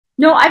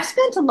No, I've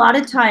spent a lot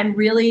of time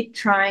really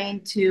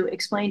trying to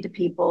explain to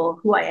people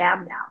who I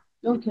am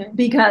now Okay.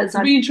 because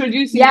I'm,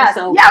 Reintroducing yes,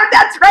 yourself. yeah,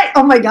 that's right.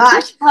 Oh my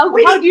gosh. How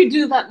do you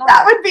do that now?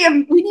 That would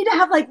be, we need to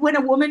have like when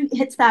a woman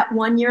hits that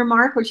 1 year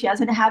mark where she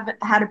hasn't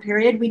had a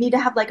period, we need to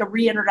have like a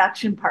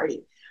reintroduction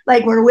party.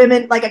 Like where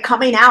women, like a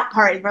coming out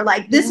party. We're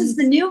like, this is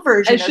the new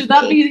version And of should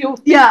that me. be your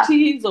Yeah.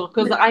 50s or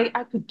because I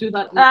could do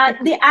that.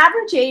 The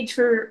average age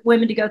for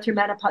women to go through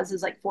menopause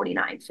is like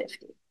 49,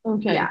 50.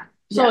 Okay. Yeah.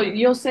 So Yeah.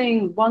 you're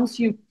saying once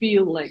you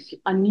feel like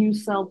a new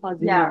self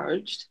has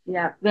emerged,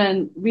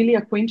 then really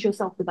acquaint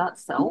yourself with that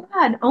self.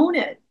 Yeah, and own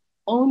it.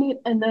 Own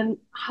it. And then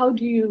how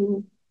do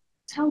you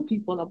tell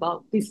people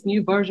about this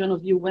new version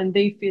of you when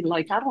they feel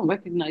like I don't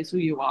recognize who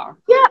you are?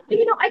 Yeah,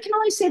 I can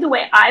only say the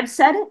way I've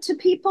said it to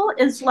people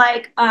is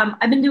like,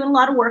 I've been doing a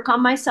lot of work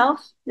on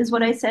myself, is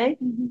what I say.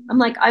 I'm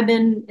like, I've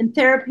been in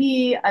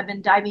therapy, I've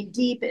been diving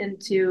deep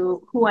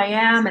into who I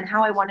am and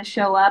how I want to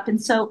show up. And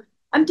so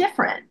I'm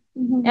different.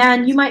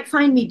 And you might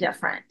find me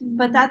different,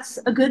 but that's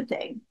a good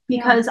thing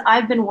because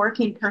I've been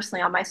working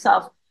personally on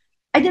myself.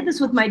 I did this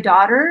with my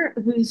daughter,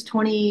 who's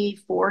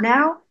 24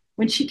 now.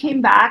 When she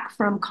came back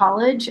from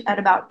college at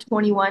about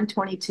 21,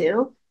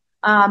 22,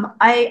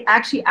 I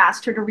actually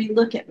asked her to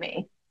relook at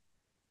me.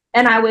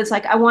 And I was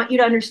like, I want you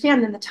to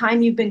understand in the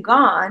time you've been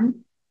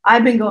gone,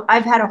 I've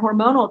had a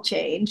hormonal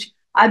change.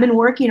 I've been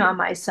working on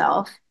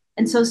myself.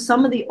 And so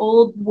some of the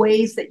old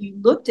ways that you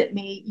looked at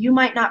me, you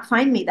might not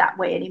find me that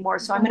way anymore.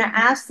 So I'm going to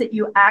ask that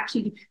you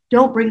actually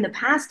don't bring the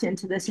past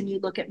into this and you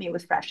look at me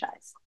with fresh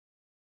eyes.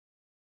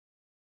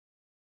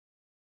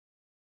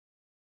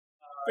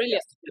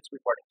 Brilliant. It's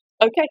recording.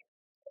 Okay.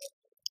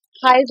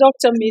 Hi,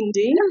 Dr.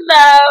 Mindy.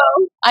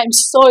 Hello. I'm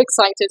so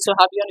excited to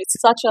have you, and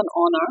it's such an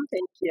honor.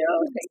 Thank you.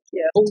 Thank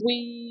you.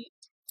 We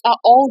are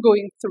all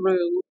going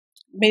through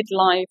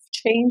midlife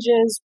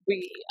changes.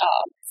 We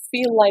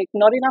feel like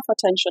not enough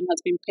attention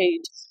has been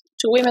paid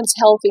to women's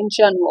health in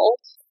general,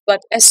 but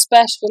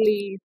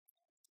especially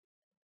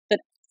the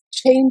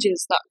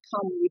changes that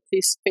come with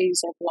this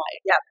phase of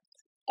life. Yeah.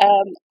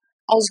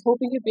 I was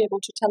hoping you'd be able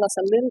to tell us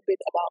a little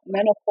bit about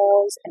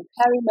menopause and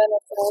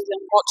perimenopause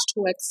and what to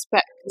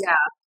expect.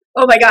 Yeah.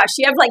 Oh my gosh,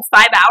 you have like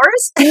 5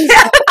 hours?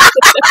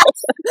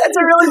 That's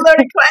a really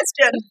loaded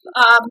question.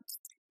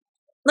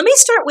 Let me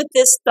start with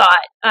this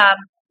thought.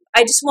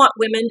 I just want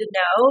women to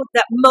know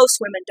that most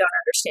women don't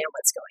understand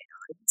what's going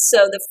on.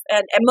 So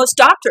and most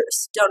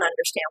doctors don't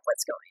understand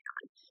what's going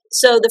on.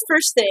 So the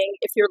first thing,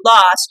 if you're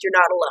lost, you're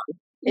not alone.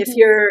 If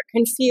you're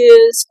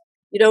confused,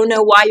 you don't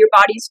know why your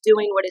body's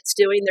doing what it's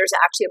doing, there's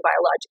actually a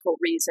biological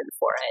reason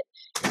for it.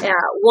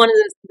 One of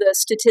the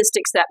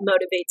statistics that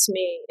motivates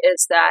me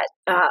is that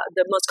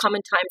the most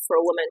common time for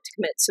a woman to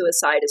commit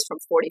suicide is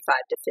from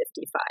 45 to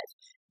 55.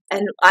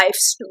 And I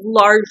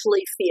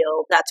largely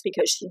feel that's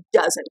because she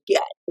doesn't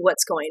get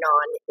what's going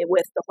on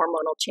with the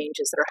hormonal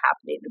changes that are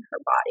happening in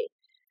her body.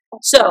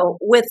 So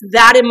with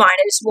that in mind,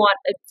 I just want,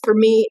 for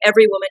me,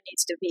 every woman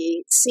needs to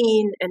be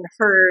seen and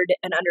heard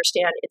and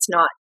understand it's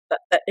not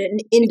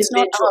an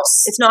individual.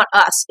 It's not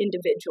us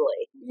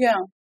individually.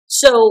 Yeah.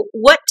 So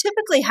what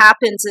typically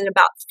happens in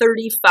about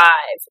 35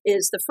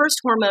 is the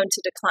first hormone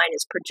to decline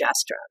is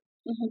progesterone.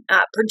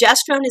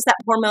 Progesterone is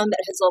that hormone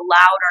that has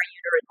allowed our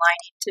uterine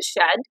lining to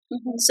shed.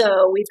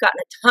 So we've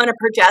gotten a ton of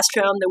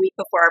progesterone the week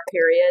before our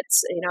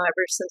periods,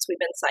 ever since we've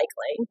been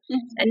cycling.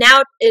 And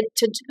now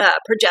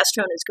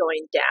progesterone is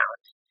going down.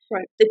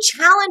 Right. The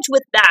challenge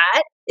with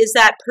that is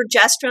that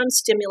progesterone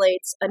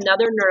stimulates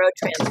another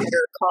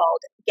neurotransmitter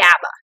called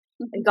GABA.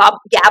 And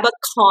GABA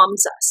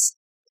calms us.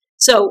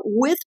 So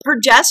with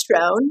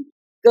progesterone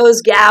goes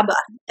GABA,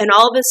 and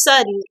all of a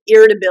sudden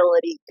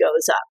irritability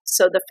goes up.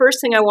 So the first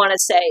thing I want to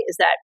say is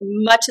that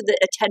much of the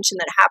attention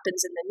that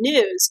happens in the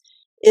news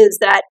is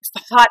that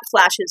hot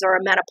flashes are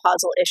a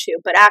menopausal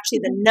issue, but actually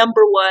the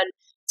number one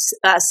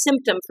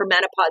symptom for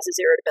menopause is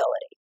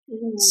irritability.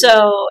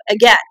 So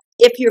again,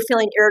 if you're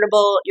feeling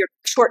irritable, you're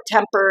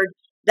short-tempered,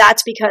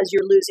 that's because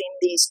you're losing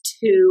these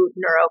two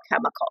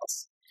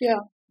neurochemicals.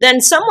 Yeah. Then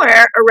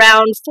somewhere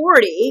around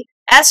 40,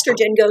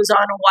 estrogen goes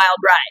on a wild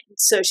ride.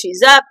 So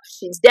she's up,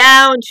 she's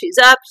down, she's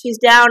up, she's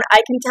down.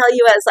 I can tell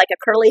you as like a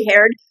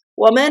curly-haired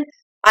woman,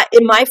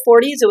 in my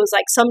 40s, it was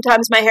like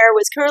sometimes my hair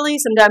was curly,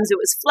 sometimes it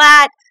was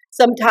flat,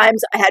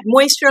 sometimes I had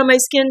moisture on my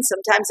skin,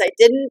 sometimes I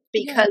didn't,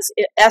 because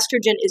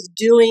estrogen is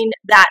doing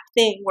that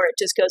thing where it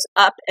just goes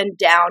up and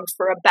down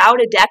for about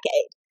a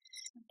decade.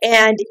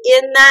 And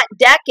in that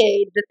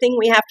decade, the thing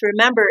we have to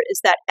remember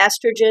is that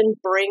estrogen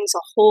brings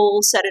a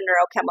whole set of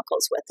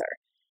neurochemicals with her.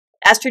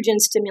 Estrogen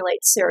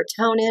stimulates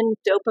serotonin,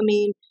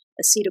 dopamine,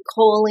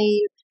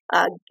 acetylcholine,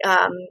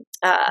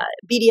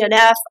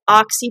 BDNF,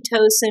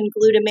 oxytocin,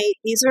 glutamate.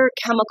 These are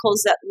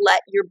chemicals that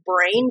let your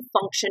brain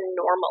function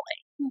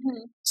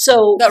normally.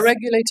 So that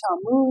regulate our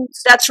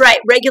moods. That's right.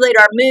 Regulate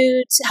our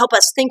moods, help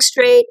us think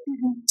straight.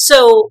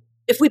 So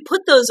if we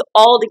put those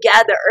all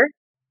together,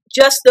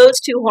 just those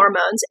two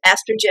hormones,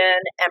 estrogen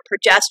and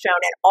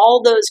progesterone, and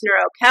all those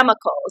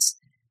neurochemicals,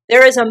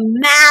 there is a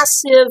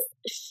massive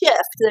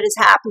shift that is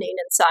happening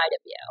inside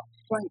of you.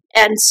 Right.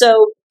 And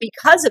so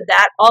because of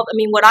that,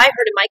 what I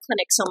heard in my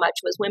clinic so much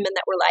was women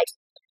that were like,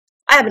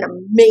 I have an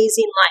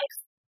amazing life.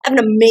 I have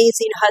an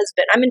amazing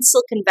husband. I'm in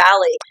Silicon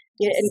Valley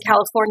in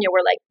California.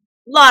 We're like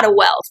a lot of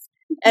wealth.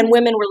 And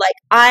women were like,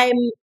 I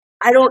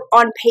don't,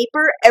 on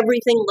paper,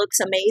 everything looks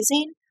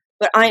amazing,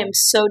 but I am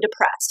so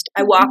depressed.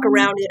 I walk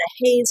around in a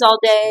haze all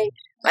day.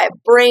 I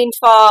have brain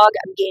fog.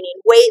 I'm gaining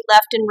weight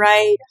left and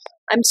right.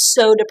 I'm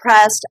so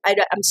depressed.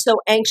 I'm so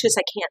anxious.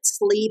 I can't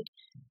sleep.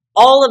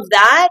 All of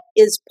that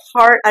is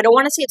I don't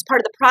want to say it's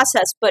part of the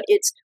process, but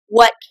it's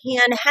what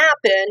can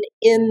happen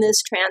in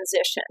this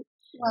transition.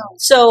 Wow.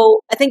 So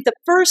I think the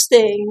first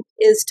thing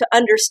is to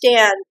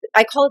understand,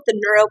 I call it the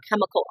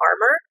neurochemical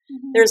armor.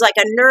 There's like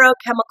a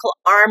neurochemical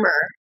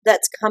armor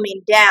that's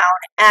coming down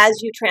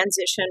as you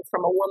transition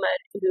from a woman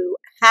who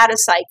had a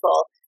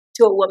cycle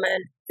to a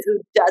woman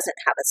who doesn't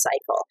have a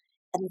cycle.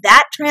 And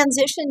that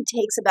transition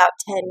takes about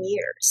 10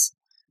 years.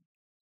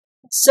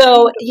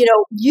 So,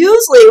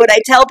 usually when I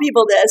tell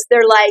people this,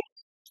 they're like,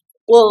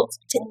 well,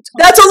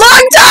 that's a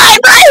long time,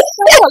 right?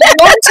 That's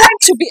a long time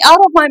to be out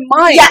of my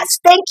mind. Yes,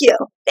 thank you.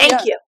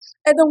 Thank you.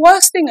 And the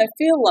worst thing I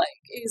feel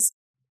like is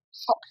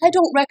I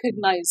don't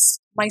recognize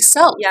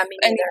myself me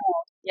neither.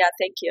 anymore. Yeah,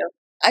 thank you.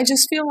 I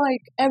just feel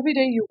like every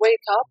day you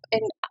wake up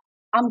and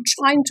I'm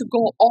trying to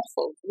go off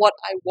of what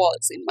I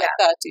was in my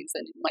 30s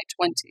and in my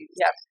 20s.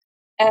 Yeah.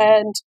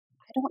 And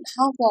I don't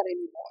have that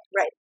anymore.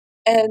 Right.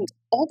 And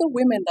all the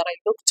women that I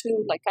look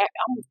to, like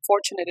I'm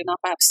fortunate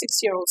enough, I have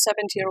 60-year-olds,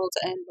 70-year-olds,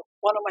 and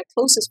one of my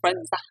closest friends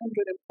is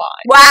 105.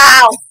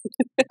 Wow.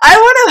 I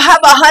want to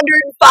have a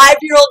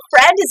 105-year-old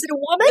friend. Is it a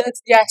woman?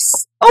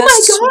 Yes. Oh the my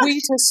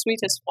God.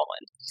 Sweetest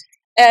woman.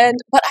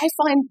 But I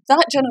find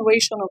that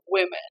generation of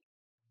women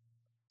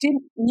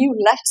knew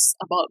less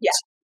about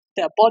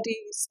their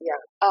bodies,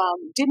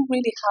 didn't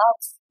really have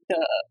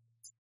the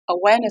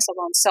awareness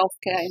around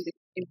self-care and the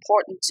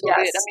importance of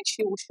it. I mean,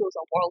 she was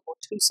a World War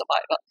II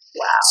survivor.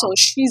 Wow. So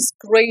she's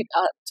great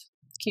at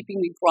keeping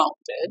me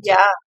grounded.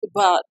 Yeah.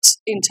 But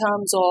in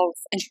terms of,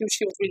 and she was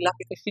really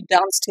lucky because she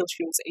danced till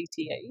she was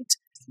 88.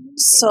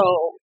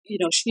 So,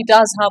 she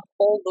does have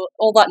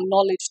all that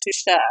knowledge to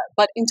share.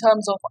 But in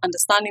terms of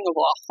understanding of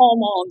our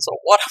hormones or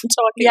what I'm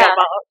talking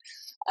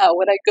about,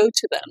 when I go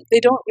to them,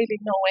 they don't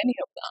really know any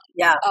of that.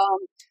 Yeah.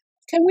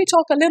 Can we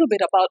talk a little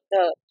bit about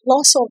the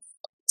loss of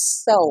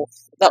self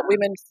that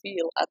women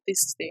feel at this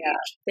stage?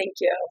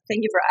 Thank you.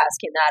 Thank you for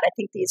asking that. I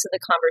think these are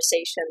the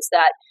conversations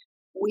that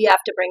we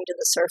have to bring to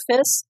the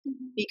surface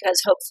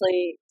because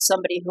hopefully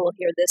somebody who will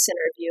hear this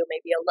interview may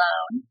be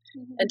alone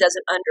and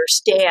doesn't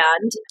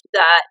understand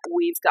that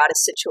we've got a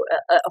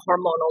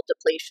hormonal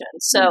depletion.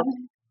 So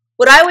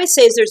what I always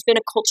say is there's been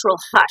a cultural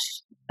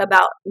hush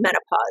about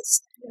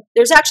menopause.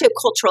 There's actually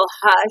a cultural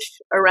hush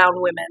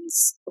around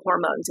women's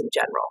hormones in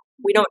general.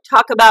 We don't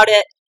talk about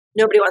it.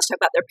 Nobody wants to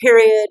talk about their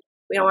period.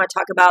 We don't want to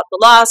talk about the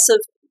loss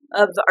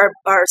of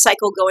our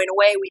cycle going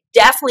away. We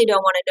definitely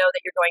don't want to know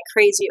that you're going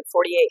crazy at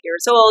 48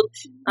 years old.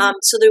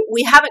 So that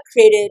we haven't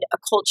created a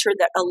culture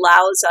that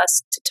allows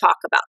us to talk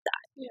about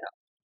that. Yeah.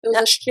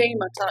 There's a shame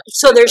attached.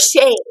 So there's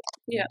shame.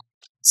 Yeah.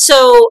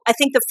 So I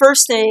think the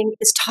first thing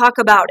is talk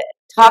about it.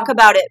 Talk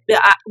about it.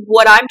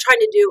 What I'm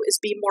trying to do is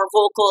be more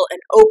vocal and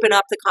open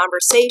up the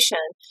conversation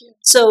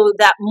so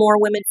that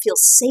more women feel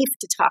safe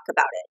to talk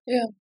about it.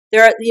 Yeah.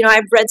 There are,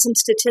 I've read some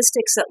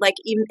statistics that like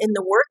even in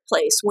the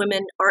workplace,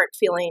 women aren't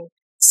feeling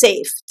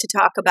safe to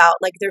talk about.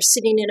 Like they're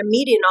sitting in a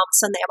meeting and all of a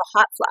sudden they have a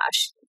hot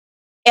flash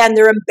and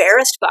they're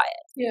embarrassed by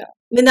it. Yeah.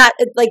 I mean, that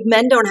like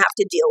men don't have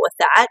to deal with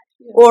that.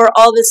 Yeah. Or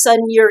all of a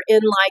sudden you're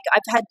in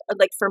I've had,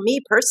 for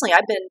me personally,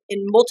 I've been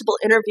in multiple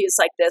interviews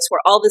like this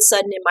where all of a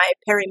sudden in my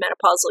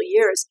perimenopausal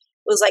years,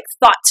 it was like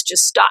thoughts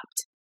just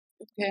stopped.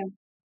 Okay.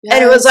 Yes.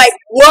 And it was like,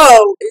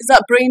 whoa. Is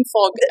that brain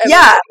fog?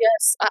 Yeah.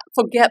 Yes.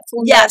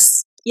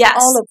 Forgetfulness. Yes.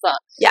 All of that.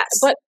 Yes.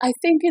 But I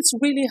think it's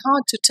really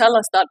hard to tell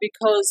us that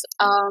because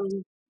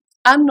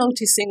I'm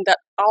noticing that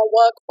our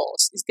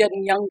workforce is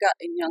getting younger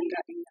and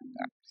younger and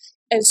younger.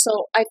 And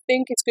so I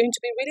think it's going to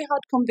be really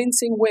hard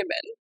convincing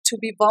women to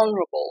be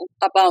vulnerable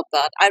about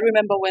that. I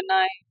remember when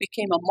I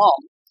became a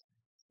mom,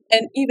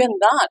 and even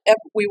that,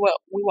 we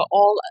were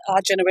all,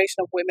 our generation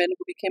of women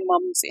who became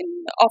moms in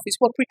the office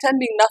were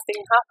pretending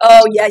nothing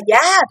happened. Oh,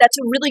 yeah, that's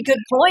a really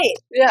good point.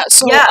 Yeah,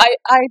 so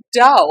I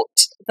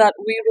doubt that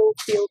we will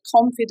feel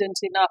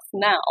confident enough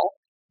now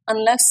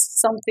unless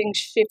something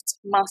shifts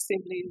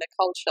massively in the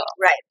culture.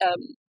 Right.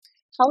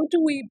 How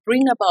do we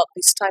bring about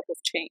this type of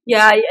change?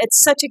 Yeah, it's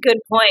such a good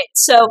point.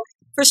 So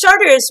for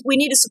starters, we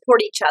need to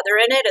support each other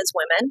in it as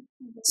women.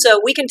 So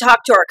we can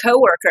talk to our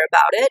coworker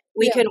about it.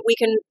 We can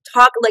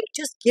talk,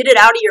 just get it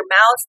out of your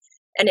mouth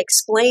and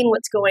explain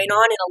what's going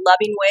on in a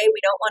loving way. We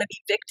don't want to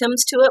be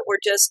victims to it.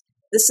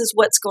 This is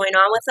what's going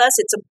on with us.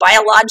 It's a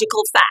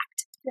biological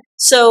fact. Yeah.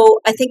 So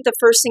I think the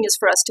first thing is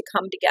for us to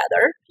come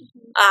together.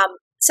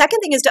 Second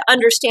thing is to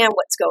understand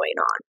what's going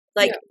on.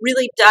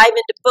 Really dive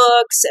into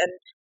books and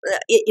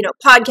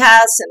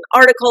podcasts and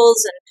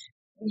articles and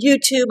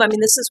YouTube. I mean,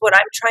 this is what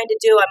I'm trying to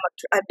do.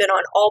 I've been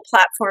on all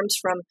platforms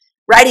from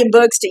writing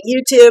books to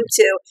YouTube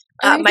to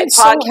my it's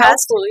so podcast.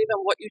 helpful,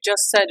 even what you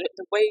just said,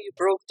 the way you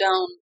broke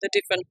down the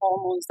different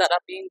hormones that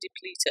are being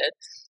depleted.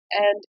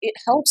 And it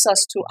helps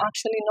us to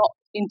actually not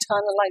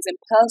internalize and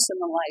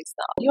personalize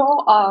that.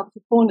 You're a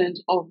proponent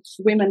of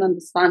women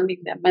understanding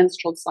their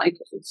menstrual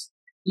cycles.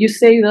 You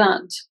say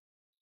that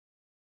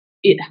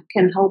it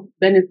can help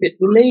benefit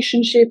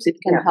relationships, it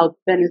can help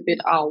benefit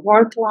our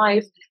work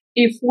life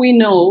if we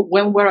know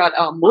when we're at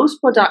our most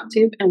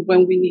productive and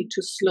when we need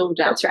to slow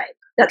down. That's right.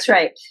 That's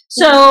right.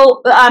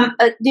 So,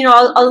 you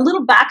know, a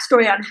little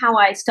backstory on how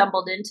I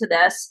stumbled into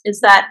this is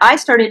that I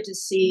started to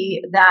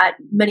see that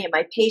many of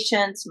my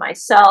patients,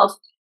 myself,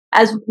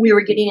 as we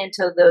were getting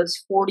into those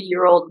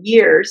 40-year-old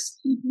years,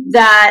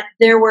 that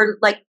there were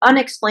like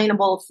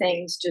unexplainable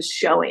things just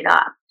showing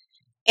up.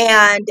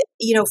 And,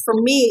 you know, for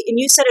me, and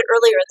you said it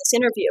earlier in this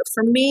interview,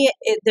 for me,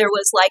 there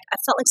was like, I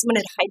felt like someone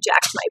had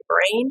hijacked my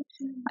brain.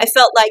 I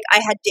felt like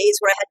I had days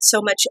where I had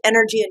so much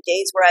energy and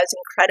days where I was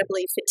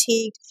incredibly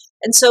fatigued.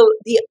 And so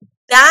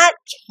that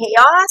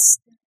chaos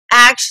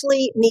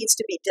actually needs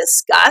to be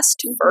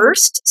discussed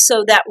first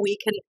so that we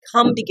can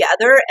come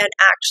together and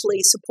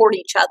actually support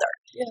each other.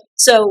 Yeah.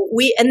 So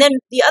and then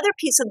the other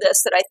piece of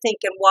this that I think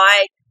and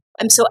why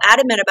I'm so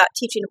adamant about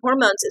teaching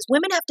hormones is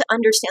women have to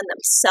understand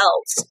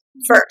themselves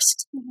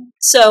first.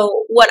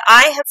 So what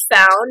I have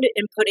found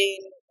in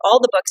putting all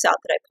the books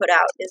out that I put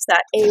out is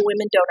that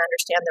women don't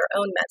understand their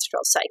own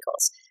menstrual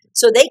cycles.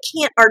 So they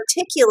can't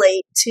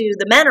articulate to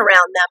the men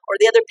around them or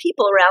the other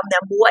people around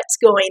them what's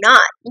going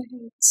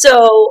on.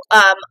 So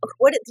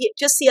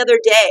just the other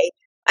day,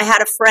 I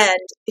had a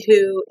friend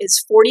who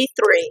is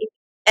 43,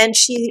 and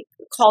she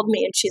called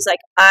me and she's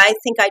like, I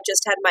think I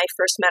just had my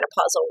first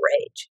menopausal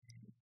rage.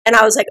 And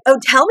I was like, oh,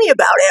 tell me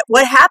about it.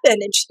 What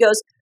happened? And she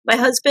goes, my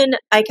husband,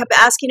 I kept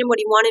asking him what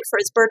he wanted for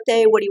his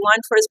birthday, at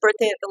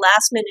the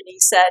last minute. He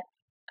said,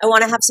 I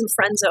want to have some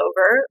friends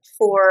over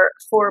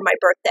for my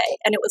birthday.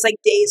 And it was like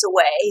days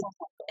away.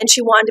 And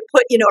she wanted to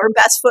put, her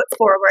best foot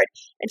forward.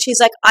 And she's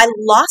like, I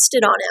lost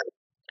it on him.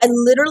 I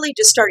literally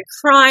just started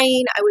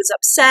crying. I was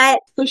upset.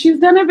 So she's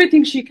done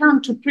everything she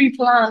can to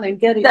pre-plan and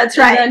get it. That's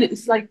right. And then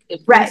it's like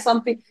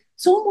something.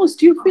 It's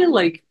almost, you feel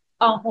like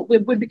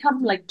we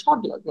become like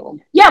toddlers.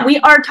 Yeah,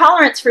 our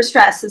tolerance for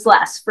stress is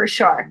less, for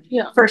sure.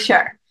 Yeah. For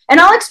sure. And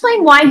I'll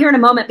explain why here in a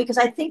moment, because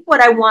I think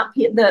what I want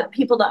the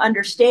people to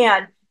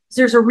understand is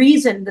there's a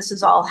reason this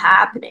is all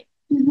happening.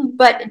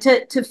 But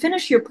to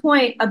finish your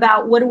point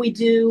about what do we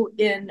do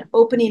in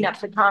opening up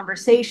the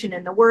conversation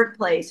in the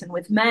workplace and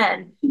with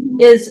men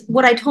is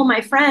what I told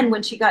my friend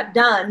when she got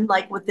done,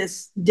 like with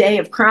this day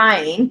of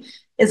crying,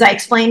 is I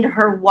explained to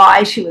her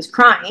why she was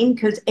crying,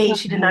 because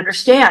she didn't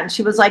understand.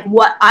 She was like,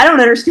 what? I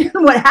don't understand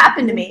what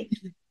happened to me.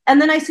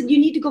 And then I said, you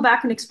need to go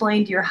back and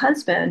explain to your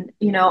husband,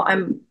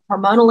 I'm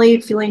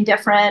hormonally feeling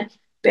different,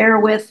 bear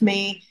with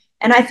me.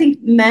 And I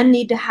think men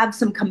need to have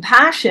some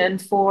compassion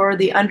for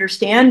the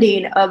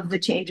understanding of the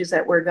changes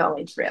that we're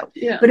going through.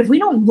 Yeah. But if we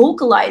don't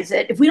vocalize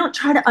it, if we don't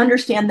try to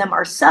understand them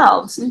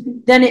ourselves,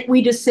 then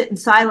we just sit in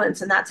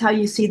silence. And that's how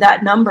you see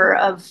that number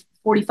of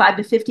 45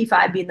 to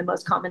 55 being the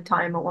most common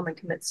time a woman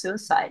commits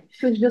suicide.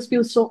 Because you just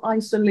feel so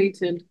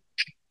isolated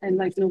and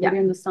like nobody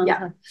understands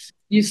her.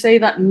 You say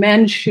that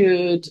men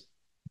should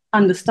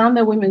understand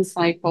their women's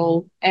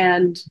cycle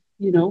and,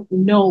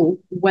 know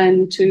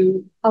when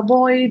to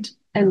avoid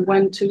and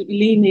when to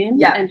lean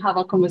in and have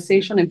a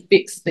conversation and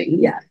fix things.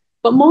 Yeah.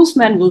 But most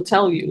men will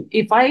tell you,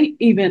 if I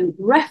even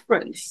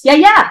reference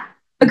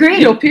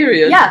agreed, your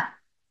period,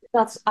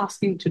 that's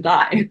asking to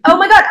die. Oh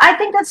my God, I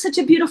think that's such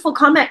a beautiful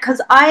comment,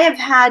 because I have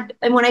had,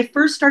 and when I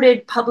first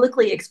started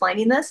publicly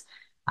explaining this,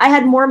 I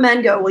had more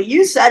men go, well,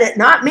 you said it,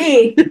 not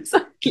me.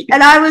 Exactly.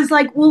 And I was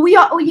like, well, we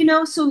all,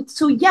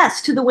 so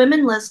yes, to the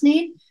women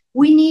listening,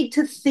 we need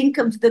to think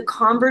of the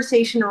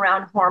conversation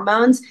around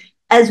hormones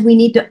as we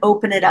need to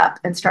open it up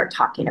and start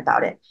talking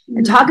about it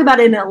and talk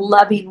about it in a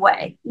loving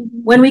way.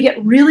 When we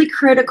get really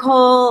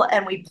critical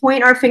and we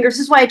point our fingers,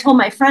 this is why I told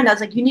my friend, I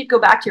was like, you need to go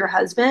back to your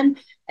husband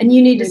and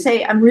you need to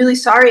say, I'm really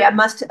sorry, I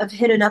must have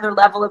hit another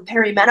level of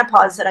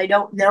perimenopause that I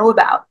don't know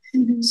about,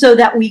 so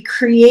that we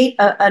create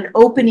an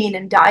opening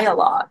and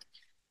dialogue.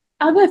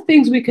 Other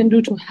things we can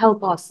do to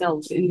help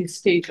ourselves in this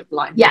stage of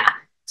life. Yeah.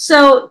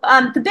 So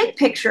the big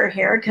picture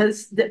here,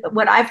 because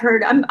what I've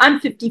heard, I'm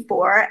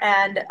 54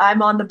 and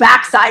I'm on the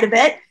backside of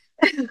it.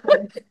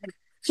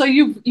 So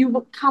you've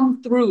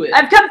come through it.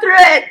 I've come through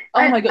it.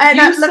 Oh my God.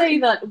 You say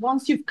that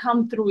once you've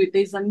come through it,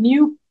 there's a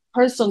new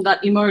person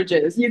that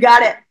emerges. You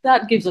got it.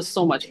 That gives us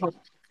so much hope.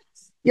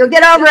 You'll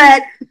get over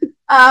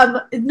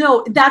it.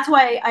 No, that's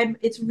why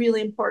it's really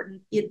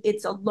important.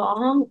 It's a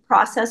long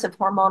process of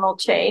hormonal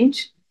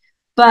change.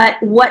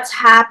 But what's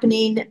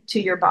happening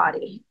to your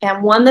body?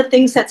 And one of the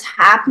things that's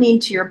happening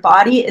to your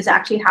body is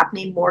actually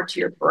happening more to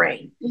your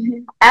brain.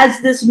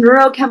 As this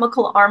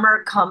neurochemical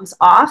armor comes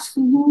off,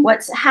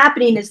 what's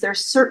happening is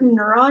there's certain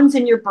neurons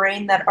in your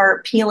brain that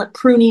are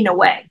pruning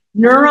away.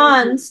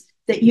 Neurons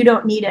that you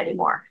don't need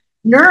anymore.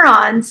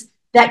 Neurons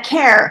that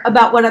care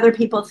about what other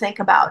people think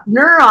about.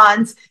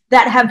 Neurons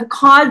that have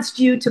caused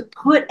you to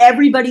put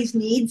everybody's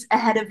needs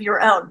ahead of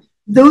your own.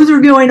 those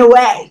are going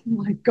away.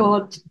 Oh my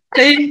God.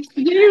 Thank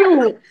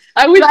you.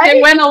 I wish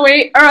they went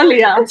away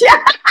earlier.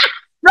 Yeah.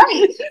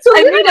 Right. So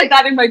I needed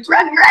that in my 20s.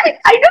 Right.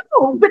 I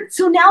know. But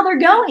so now they're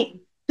going.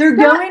 They're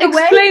going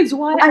away. Explains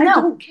why I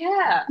don't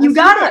care. You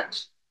got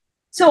it.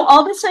 So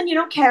all of a sudden you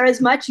don't care as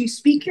much. You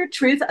speak your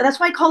truth. That's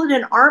why I call it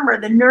an armor.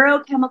 The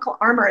neurochemical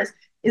armor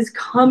is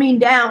coming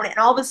down, and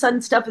all of a sudden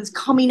stuff is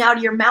coming out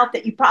of your mouth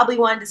that you probably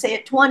wanted to say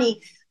at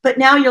 20, but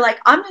now you're like,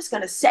 I'm just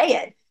going to say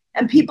it.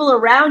 And people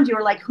around you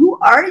are like, who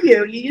are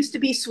you? You used to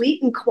be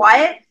sweet and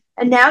quiet,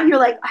 and now you're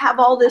like, have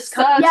all this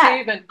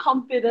assertive and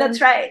confident.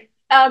 That's right.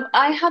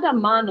 I had a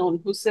man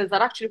on who says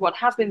that actually what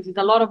happens is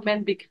a lot of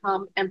men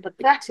become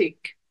empathetic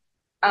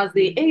as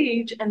they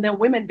age, and then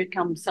women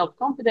become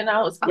self-confident.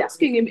 I was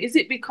asking him, is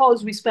it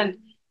because we spent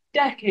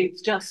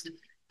decades just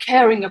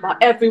caring about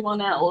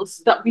everyone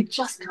else that we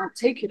just can't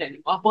take it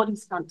anymore? Our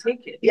bodies can't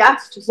take it. Yeah.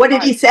 What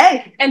did he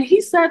say? And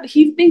he said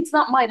he thinks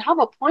that might have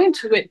a point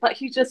to it, but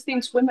he just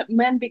thinks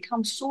men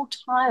become so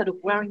tired of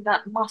wearing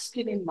that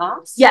masculine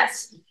mask.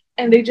 Yes.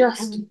 And they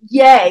just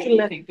have to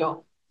let it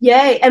go.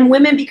 Yay. And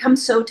women become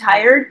so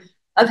tired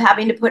of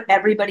having to put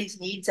everybody's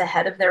needs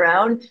ahead of their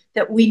own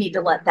that we need to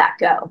let that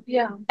go.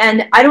 Yeah.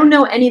 And I don't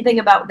know anything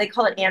about, they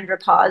call it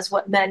andropause,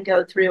 what men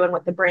go through and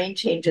what the brain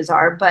changes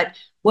are. But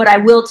what I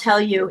will tell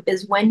you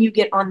is when you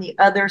get on the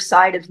other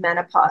side of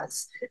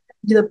menopause,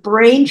 the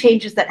brain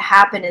changes that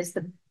happen is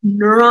the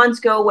neurons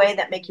go away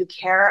that make you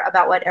care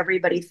about what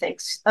everybody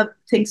thinks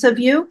of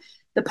you.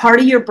 The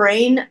part of your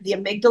brain, the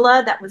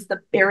amygdala, that was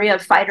the area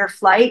of fight or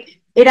flight,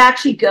 it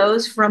actually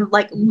goes from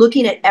like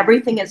looking at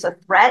everything as a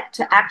threat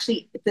to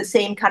actually the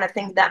same kind of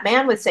thing that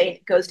man was saying.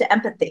 It goes to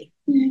empathy,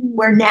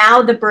 where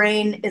now the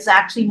brain is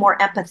actually more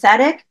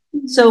empathetic.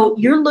 So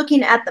you're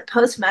looking at the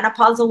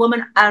postmenopausal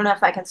woman. I don't know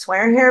if I can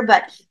swear here,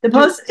 but the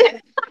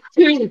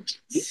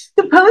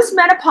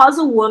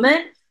postmenopausal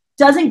woman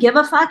doesn't give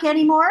a fuck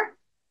anymore.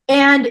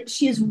 And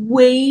she's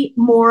way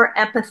more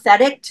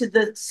empathetic to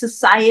the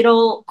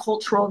societal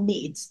cultural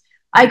needs.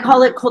 I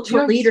call it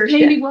cultural leadership.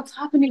 Explaining what's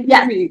happening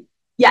to me.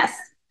 Yes.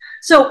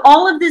 So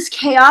all of this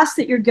chaos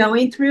that you're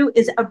going through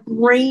is a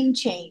brain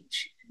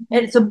change,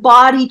 and it's a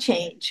body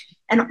change.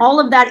 And all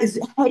of that is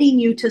heading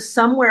you to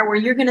somewhere where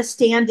you're going to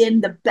stand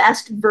in the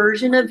best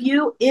version of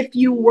you if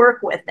you work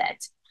with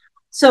it.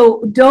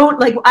 So don't,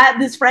 like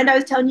this friend I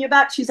was telling you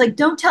about, she's like,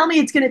 don't tell me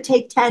it's going to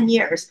take 10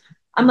 years.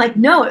 I'm like,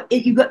 no,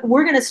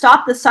 we're going to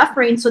stop the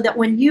suffering so that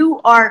when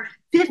you are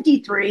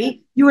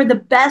 53, you are the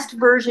best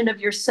version of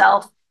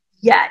yourself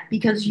yet,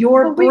 because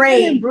your brain,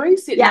 we can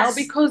embrace it now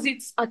because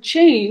it's a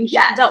change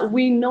that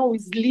we know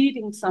is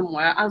leading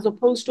somewhere, as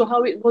opposed to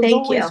how it was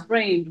always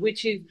framed,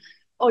 which is,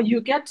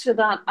 you get to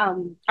that.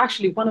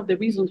 Actually, one of the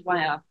reasons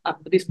why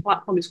this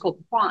platform is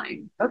called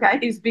Prime,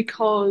 is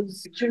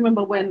because, do you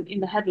remember when in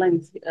the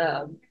headlines,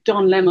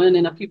 John Lemon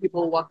and a few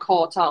people were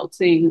caught out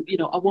saying,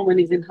 a woman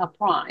is in her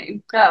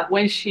prime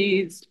when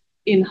she's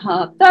in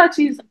her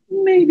 30s,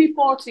 maybe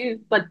 40s,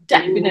 but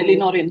definitely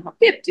not in her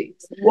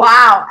 50s.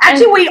 Wow.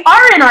 Actually, we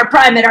are in our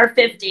prime at our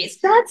 50s.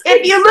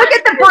 If you look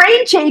at the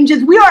brain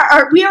changes, we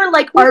are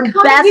like our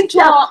best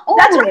self.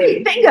 That's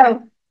right.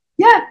 Bingo.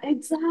 Yeah,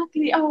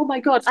 exactly. Oh my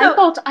God. So,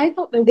 I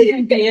thought there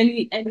wouldn't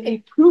be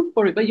any proof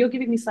for it, but you're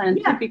giving me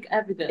scientific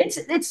evidence.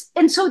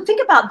 And so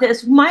think about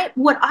this.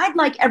 What I'd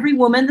like every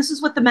woman, this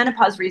is what the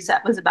Menopause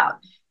Reset was about.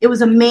 It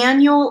was a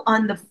manual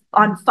on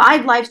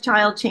 5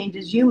 lifestyle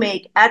changes you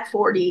make at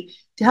 40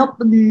 to help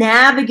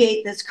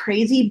navigate this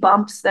crazy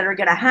bumps that are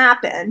going to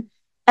happen.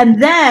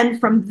 And then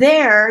from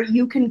there,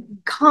 you can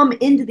come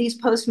into these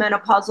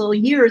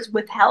postmenopausal years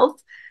with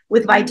health,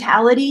 with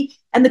vitality,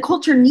 and the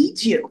culture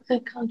needs you. The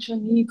culture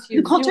needs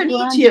you. The culture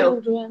needs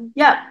you.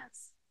 Yeah.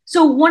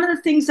 So one of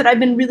the things that I've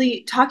been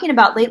really talking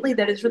about lately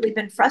that has really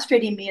been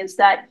frustrating me is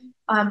that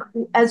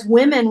as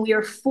women, we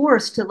are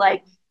forced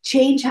to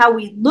change how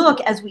we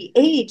look as we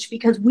age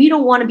because we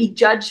don't want to be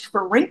judged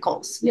for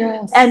wrinkles.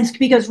 Yes. And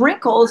because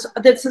wrinkles,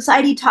 that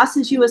society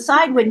tosses you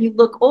aside when you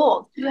look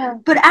old. Yeah.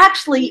 But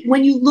actually,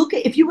 when you look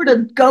at, if you were to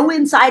go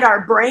inside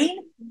our brain,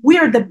 we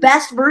are the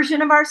best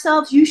version of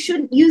ourselves. You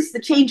shouldn't use the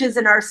changes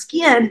in our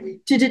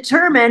skin to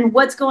determine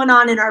what's going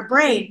on in our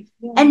brain.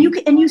 Yeah. And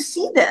you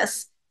see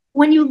this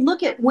when you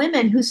look at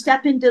women who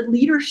step into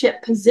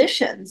leadership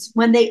positions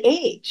when they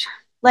age.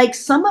 Like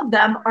some of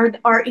them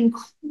are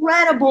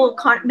incredible,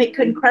 make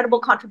incredible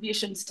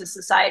contributions to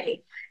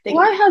society.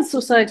 Why has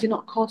society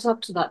not caught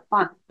up to that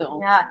fact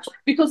though? Yeah.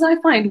 Because I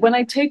find when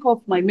I take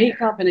off my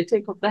makeup and I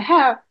take off the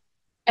hair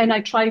and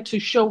I try to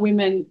show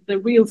women the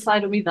real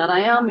side of me that I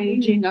am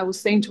aging. I was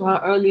saying to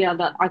her earlier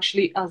that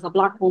actually as a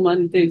Black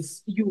woman,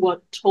 you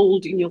were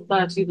told in your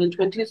 30s and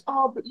 20s,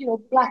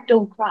 Black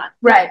don't cry.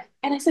 Right.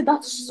 And I said,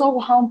 that's so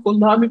harmful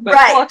now I'm in my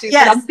 40s.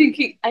 Yes. And I'm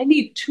thinking, I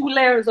need 2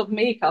 layers of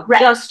makeup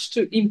just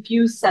to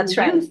infuse some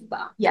youth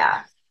back.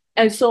 Yeah.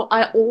 And so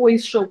I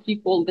always show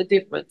people the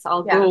difference.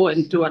 I'll go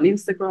and do an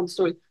Instagram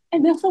story.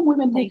 And there's some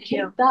women who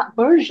hate that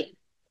version.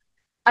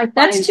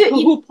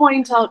 Who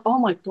point out, oh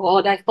my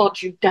God, I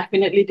thought you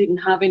definitely didn't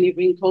have any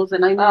wrinkles.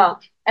 And I know.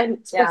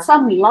 But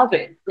some love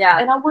it. Yeah.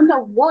 And I wonder,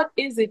 what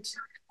is it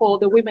for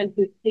the women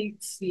who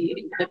hate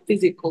seeing the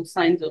physical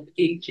signs of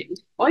aging,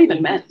 or even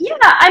men? Yeah,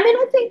 I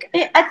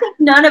mean, I think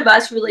none of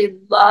us really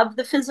love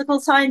the physical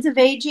signs of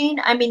aging.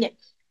 I mean,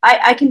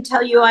 I can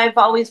tell you, I've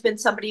always been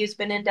somebody who's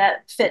been into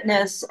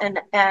fitness and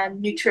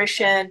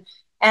nutrition,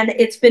 and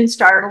it's been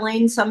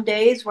startling some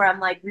days where I'm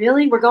like,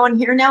 really, we're going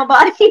here now,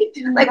 body?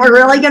 Like, we're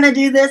really going to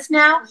do this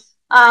now?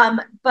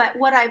 But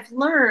what I've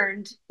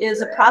learned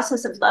is a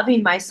process of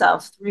loving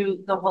myself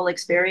through the whole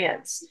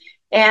experience,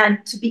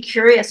 and to be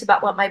curious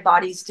about what my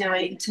body's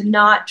doing, to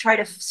not try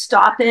to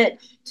stop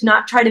it, to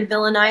not try to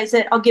villainize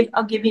it. I'll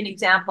give you an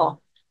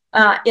example.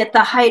 At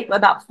the height of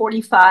about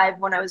 45,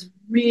 when I was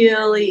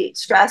really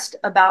stressed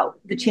about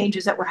the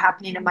changes that were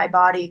happening in my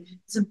body,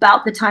 it's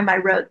about the time I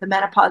wrote the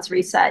Menopause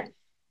Reset.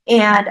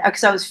 And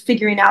because I was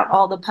figuring out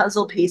all the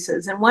puzzle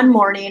pieces. And one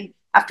morning,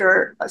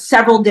 after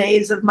several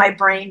days of my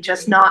brain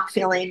just not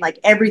feeling like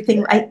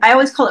everything, I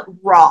always call it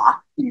raw.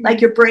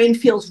 Like your brain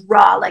feels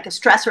raw, like a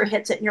stressor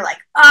hits it and you're like,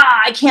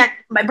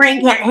 my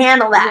brain can't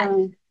handle that.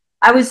 Yeah.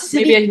 I was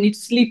sitting, maybe I need to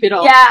sleep it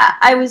off. Yeah,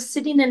 I was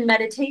sitting in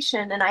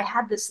meditation and I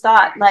had this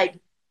thought like,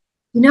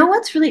 you know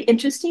what's really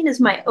interesting is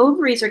my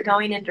ovaries are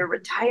going into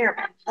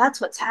retirement. That's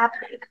what's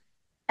happening.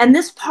 And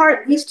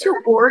these two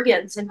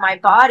organs in my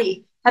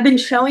body have been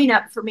showing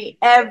up for me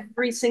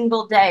every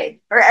single day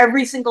or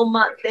every single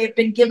month. They've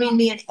been giving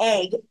me an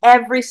egg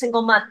every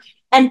single month.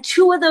 And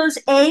two of those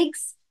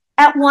eggs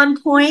at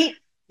one point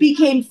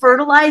became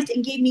fertilized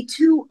and gave me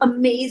two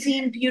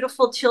amazing,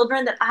 beautiful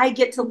children that I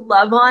get to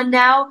love on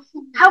now.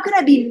 How can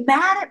I be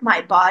mad at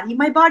my body?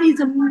 My body's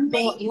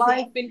amazing.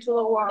 Life into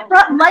the world. It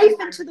brought life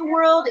into the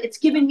world. It's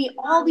given me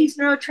all these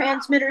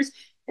neurotransmitters.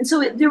 And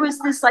so there was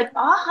this like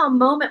aha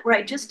moment where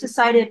I just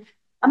decided,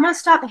 I'm going to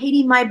stop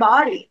hating my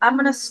body. I'm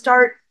going to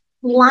start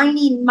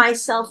lining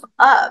myself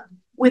up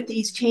with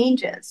these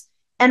changes.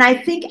 And I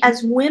think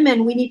as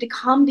women, we need to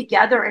come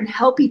together and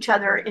help each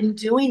other in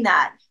doing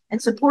that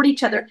and support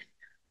each other.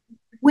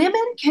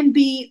 Women can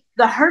be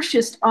the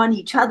harshest on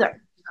each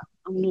other.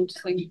 I'm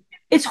noticing.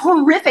 It's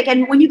horrific.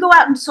 And when you go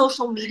out in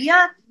social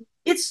media,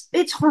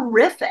 it's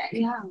horrific.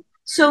 Yeah.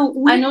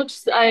 So I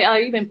noticed,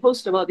 I even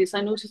posted about this.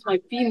 I noticed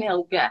my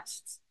female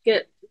guests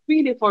get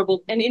really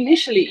horrible. And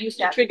initially it used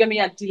to trigger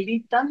me. I'd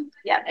delete them.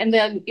 Yeah. And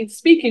then in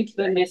speaking to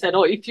them, they said,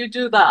 oh, if you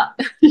do that,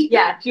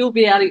 you'll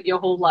be at it your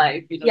whole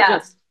life. You know,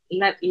 just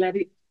let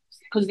it,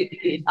 because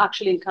it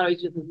actually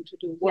encourages them to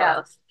do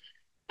worse.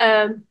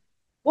 Yeah.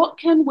 What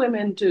can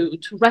women do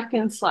to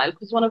reconcile?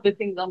 Because one of the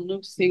things I'm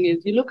noticing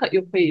is you look at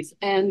your face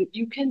and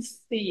you can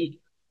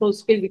see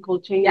those physical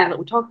changes that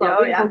we talked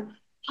about.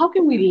 How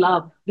can we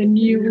love the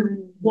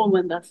new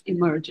woman that's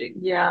emerging?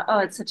 Yeah. Oh,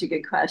 it's such a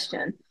good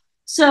question.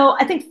 So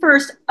I think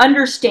first,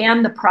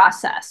 understand the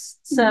process.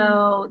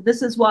 So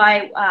this is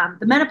why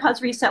the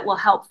Menopause Reset will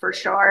help for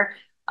sure.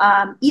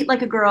 Eat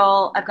Like a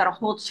Girl. I've got a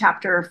whole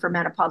chapter for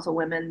menopausal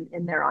women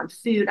in there on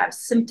food. I have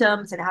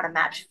symptoms and how to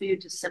match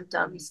food to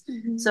symptoms.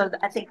 So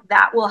I think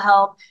that will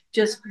help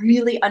just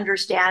really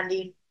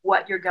understanding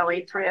what you're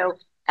going through.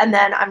 And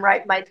then I'm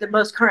writing the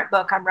most current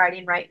book I'm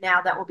writing right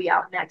now that will be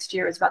out next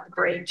year is about the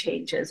brain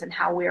changes and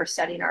how we are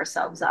setting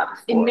ourselves up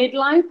in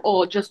midlife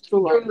or just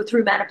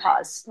through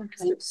menopause.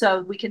 Okay.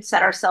 So we can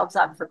set ourselves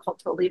up for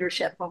cultural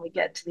leadership when we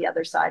get to the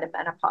other side of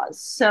menopause.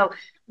 So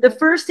the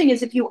first thing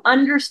is if you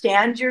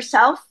understand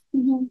yourself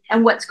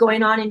and what's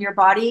going on in your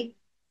body,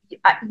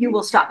 you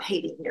will stop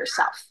hating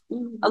yourself.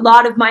 A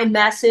lot of my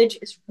message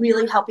is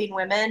really helping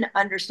women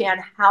understand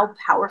how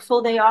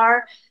powerful they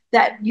are,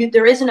 that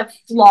there isn't a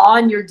flaw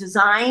in your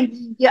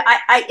design. Yeah,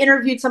 I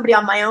interviewed somebody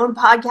on my own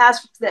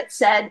podcast that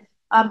said,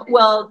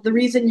 well, the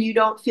reason you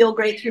don't feel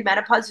great through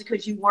menopause is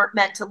because you weren't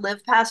meant to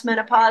live past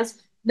menopause.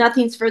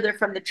 Nothing's further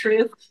from the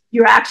truth.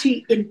 You're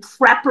actually in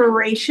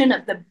preparation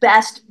of the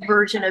best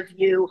version of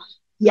you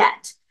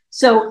yet.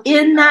 So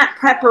in that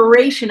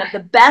preparation of the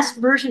best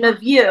version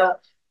of you,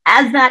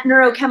 as that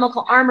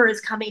neurochemical armor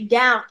is coming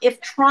down, if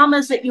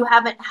traumas that you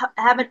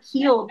haven't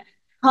healed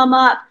come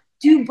up,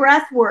 do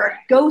breath work,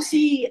 go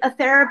see a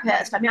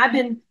therapist. I mean, I've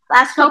been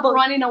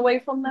running away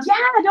from them. Yeah,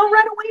 don't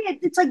run away.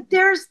 It's like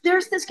there's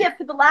this gift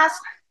for the last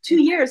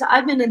 2 years.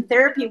 I've been in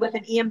therapy with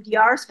an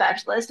EMDR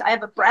specialist. I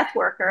have a breath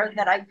worker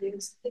that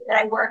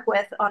I work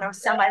with on a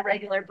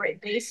semi-regular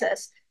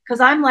basis. Because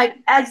I'm like,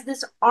 as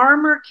this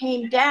armor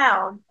came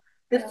down,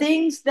 the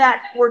things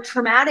that were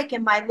traumatic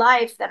in my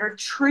life that are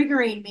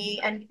triggering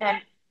me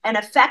and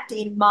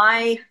affecting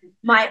my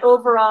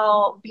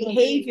overall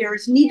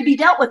behaviors need to be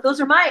dealt with. Those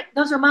are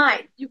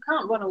mine. You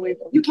can't run away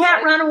from them. You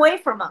can't run away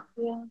from them.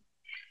 Yeah.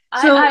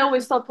 So I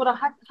always thought put a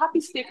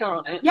happy sticker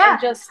on it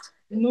and just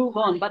move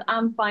on. But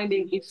I'm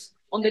finding it's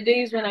on the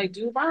days when I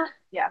do that,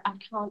 I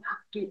can't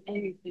do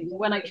anything.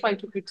 When I try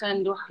to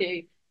pretend,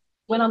 okay,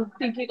 when I'm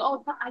thinking,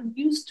 oh, I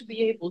used to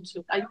be able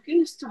to, I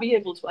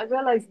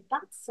realize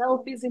that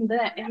self isn't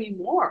there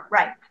anymore.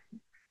 Right.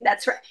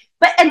 That's right.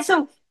 And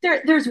so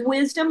there's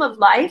wisdom of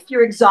life.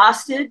 You're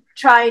exhausted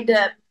trying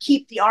to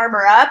keep the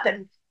armor up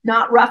and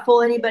not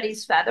ruffle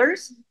anybody's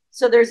feathers.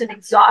 So there's an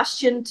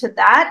exhaustion to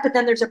that. But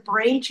then there's a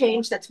brain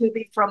change that's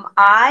moving from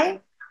I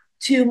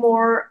to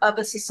more of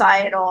a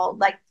societal,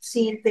 like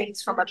seeing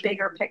things from a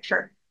bigger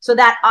picture. So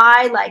that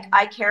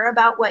I care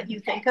about what you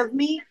think of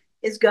me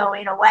is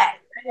going away.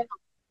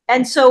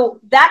 And so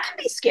that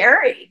can be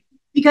scary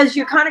because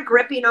you're kind of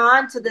gripping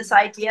on to this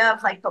idea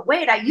of like, but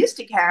wait, I used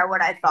to care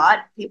what I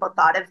thought people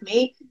thought of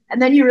me.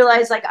 And then you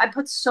realize like I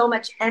put so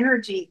much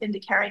energy into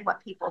caring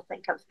what people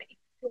think of me.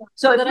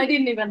 So that I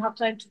didn't even have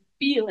time to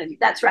feel anything.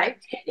 That's right.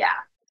 Yeah.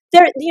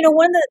 There,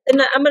 one of the,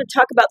 and I'm going to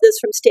talk about this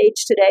from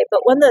stage today,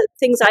 but one of the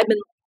things I've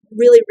been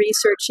really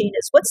researching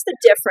is what's the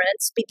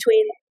difference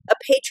between a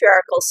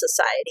patriarchal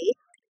society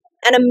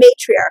and a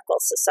matriarchal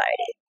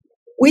society.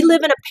 We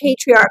live in a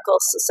patriarchal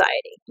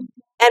society.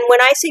 And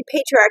when I say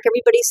patriarch,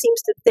 everybody seems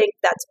to think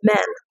that's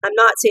men. I'm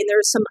not saying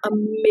there's some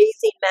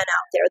amazing men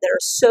out there that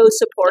are so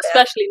supportive.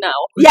 Especially now.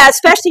 Yeah,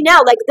 especially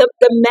now. Like the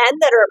men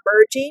that are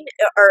emerging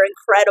are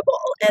incredible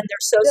and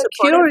they're so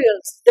supportive.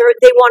 Curious.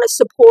 They want to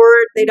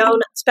support. They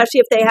don't,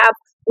 especially if they have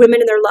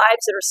women in their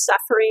lives that are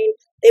suffering,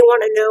 they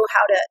want to know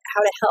how to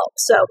help.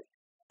 So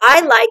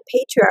I like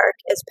patriarch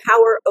as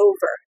power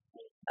over.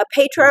 A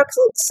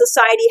patriarchal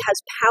society has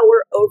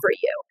power over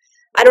you.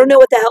 I don't know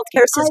what the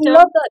healthcare system.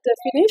 I love that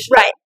definition.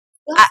 Right.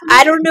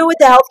 I don't know what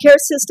the healthcare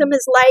system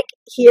is like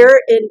here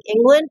in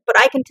England, but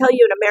I can tell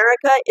you in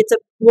America, it's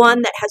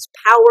one that has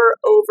power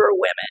over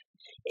women.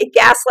 It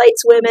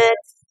gaslights women.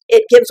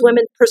 It gives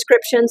women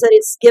prescriptions that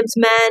it gives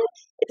men.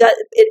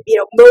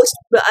 Most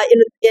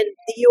in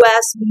the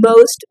U.S.,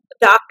 most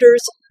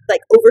doctors,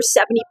 like over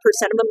 70%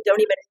 of them,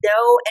 don't even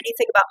know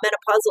anything about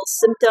menopausal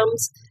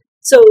symptoms.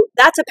 So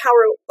that's a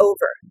power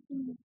over.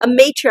 A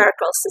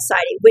matriarchal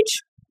society,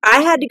 which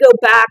I had to go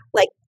back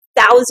like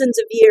thousands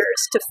of years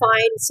to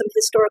find some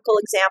historical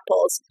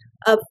examples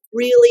of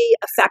really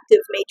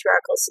effective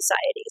matriarchal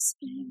societies.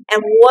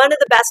 And one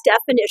of the best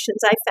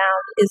definitions I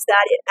found is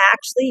that it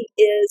actually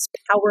is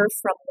power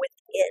from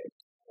within.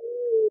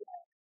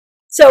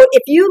 So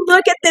if you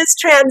look at this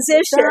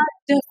transition,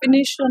 that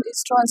definition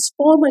is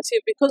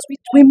transformative because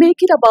we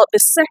make it about the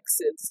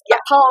sexes,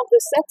 the power of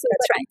the sexes.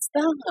 That's right.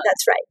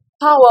 That's right.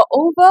 Power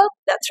over.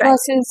 That's right.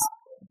 Versus.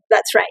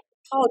 That's right.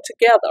 Power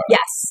together.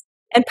 Yes,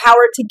 and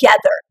power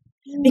together.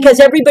 Because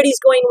everybody's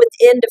going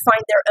within to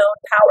find their own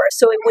power.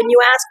 So when you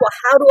ask, well,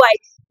 how do I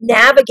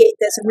navigate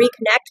this and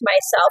reconnect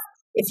myself?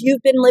 If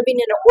you've been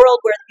living in a world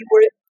where you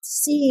were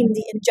seeing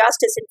the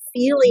injustice and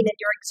feeling and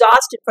you're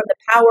exhausted from the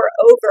power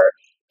over,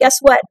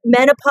 guess what?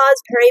 Menopause,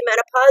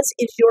 perimenopause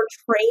is your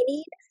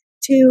training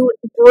to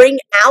bring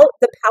out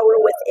the power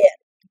within.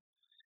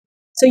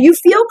 So you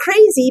feel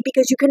crazy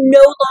because you can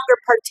no longer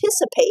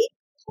participate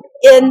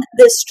in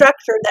this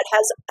structure that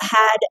has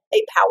had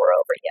a power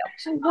over you.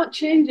 So what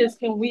changes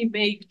can we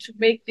make to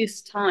make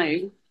this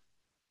time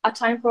a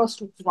time for us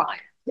to thrive?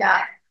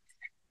 Yeah.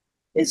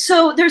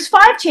 So there's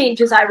 5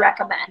 changes I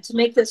recommend to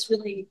make this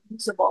really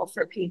usable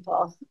for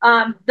people.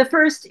 The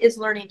first is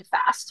learning to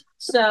fast.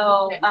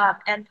 So,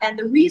 and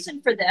the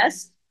reason for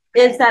this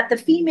is that the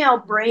female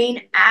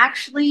brain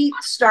actually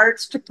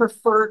starts to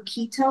prefer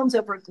ketones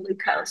over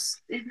glucose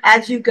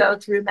as you go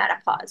through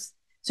menopause.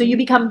 So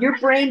your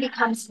brain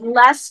becomes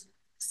less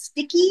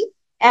sticky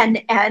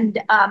and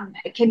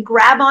can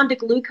grab onto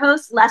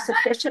glucose less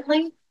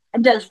efficiently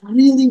and does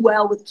really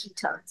well with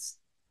ketones.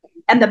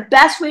 And the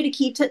best way to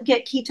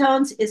get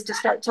ketones is to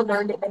start to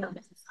learn to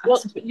intermittent fast.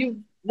 Well, you've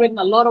written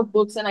a lot of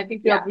books, and I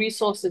think you have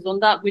resources on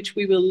that, which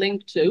we will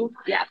link to.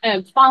 Yeah.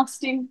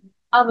 Fasting,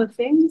 other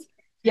things.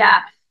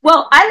 Yeah.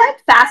 Well, I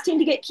like fasting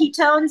to get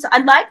ketones. I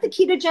like the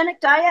ketogenic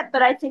diet,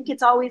 but I think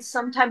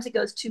sometimes it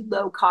goes too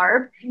low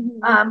carb,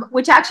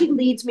 which actually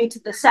leads me to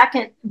the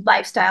second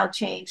lifestyle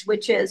change,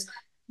 which is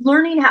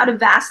learning how to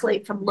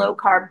vacillate from low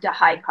carb to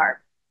high carb.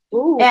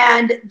 Ooh.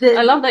 And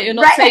I love that you're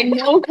not saying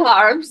no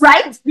carbs.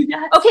 Right?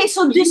 Yes. Okay,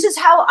 so this is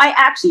how I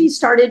actually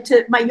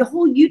my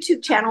whole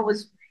YouTube channel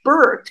was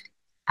birthed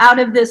out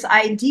of this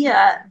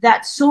idea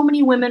that so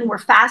many women were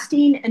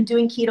fasting and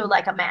doing keto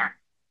like a man.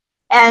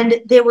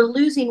 And they were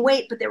losing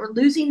weight, but they were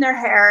losing their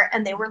hair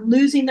and they were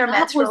losing their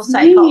menstrual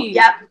cycle. Me.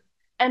 Yep.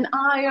 And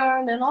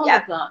iron and all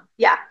of that.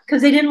 Yeah,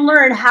 because they didn't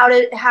learn how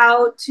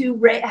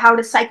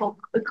to cycle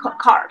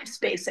carbs,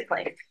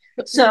 basically.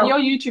 So your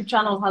YouTube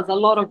channel has a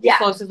lot of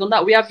resources on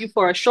that. We have you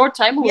for a short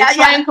time. We'll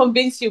try and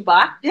convince you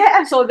back.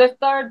 Yeah. So the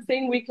third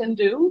thing we can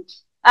do.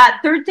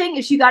 Third thing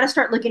is you got to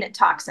start looking at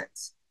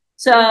toxins.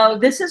 So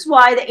this is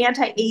why the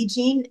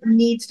anti-aging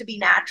needs to be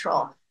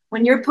natural.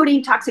 When you're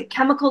putting toxic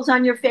chemicals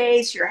on your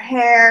face, your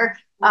hair,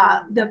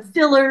 the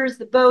fillers,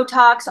 the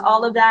Botox,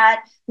 all of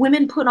that,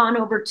 women put on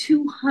over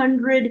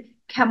 200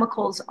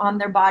 chemicals on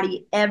their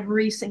body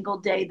every single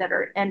day that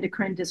are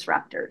endocrine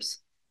disruptors.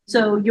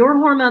 So your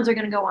hormones are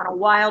going to go on a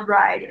wild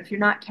ride if you're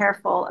not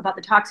careful about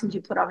the toxins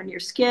you put on your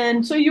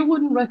skin. So you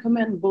wouldn't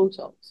recommend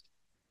Botox?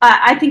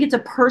 I think it's a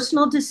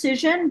personal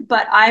decision,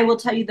 but I will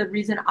tell you the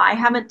reason I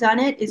haven't done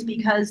it is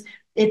because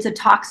it's a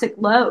toxic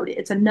load.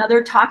 It's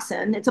another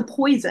toxin. It's a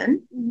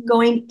poison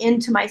going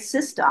into my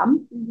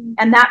system.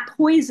 And that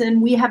poison,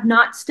 we have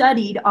not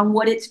studied on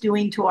what it's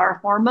doing to our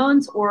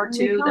hormones or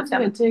to the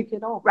feminine. Take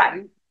it off.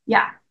 Right.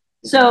 Yeah.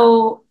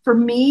 So for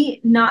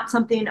me, not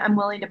something I'm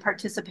willing to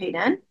participate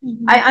in.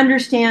 I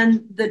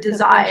understand the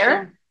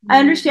desire. I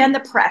understand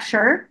the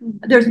pressure.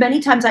 There's many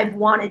times I've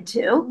wanted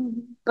to,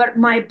 but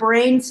my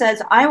brain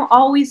says,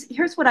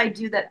 here's what I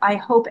do that I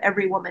hope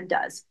every woman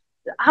does.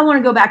 I want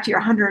to go back to your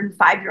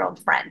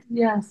 105-year-old friend.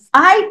 Yes.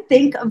 I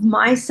think of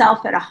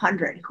myself at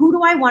 100. Who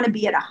do I want to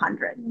be at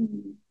 100?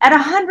 At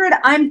 100,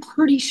 I'm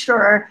pretty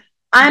sure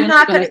I'm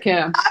not going to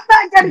care. I'm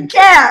not going to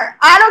care.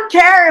 I don't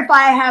care if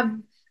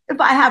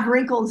I have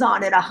wrinkles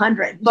on at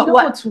 100. But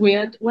what's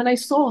weird? When I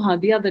saw her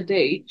the other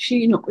day,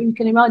 she, you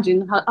can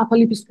imagine her upper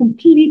lip is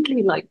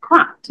completely like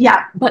cracked.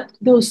 Yeah. But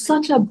there was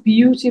such a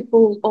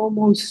beautiful,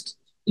 almost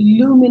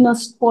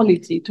luminous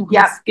quality to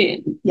her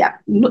skin. Yeah.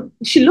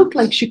 She looked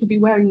like she could be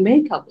wearing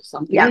makeup or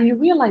something. Yeah. And you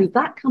realize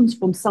that comes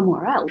from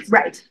somewhere else.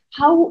 Right.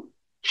 How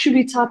should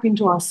we tap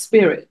into our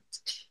spirit?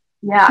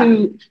 Yeah.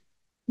 To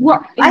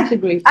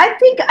integrate? I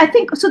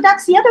think so.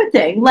 That's the other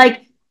thing.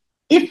 Like,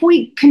 if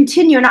we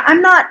continue, and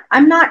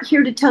I'm not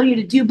here to tell you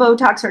to do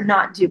Botox or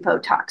not do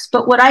Botox,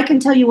 but what I can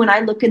tell you when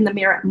I look in the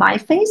mirror at my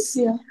face,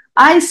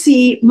 I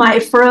see my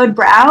furrowed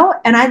brow,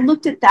 and I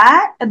looked at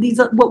that, and these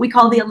what we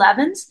call the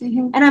 11s,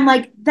 and I'm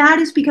like, that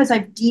is because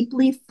I've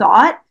deeply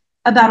thought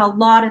about a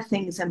lot of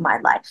things in my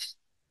life.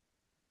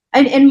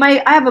 And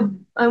I have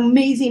an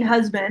amazing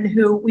husband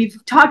who we've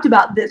talked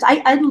about this.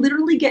 I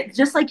literally get,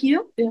 just like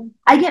you,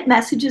 I get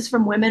messages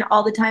from women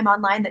all the time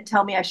online that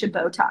tell me I should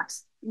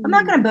Botox. I'm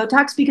not going to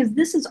Botox because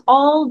this is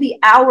all the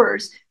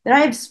hours that I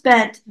have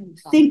spent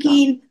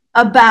thinking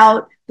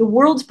about the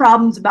world's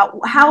problems, about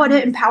how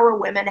to empower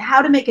women,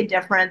 how to make a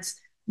difference,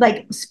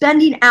 like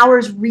spending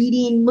hours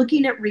reading,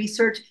 looking at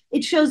research.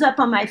 It shows up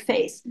on my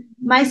face.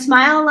 My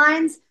smile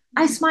lines,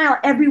 I smile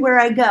everywhere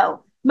I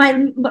go.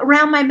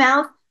 Around my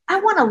mouth, I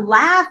want to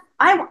laugh.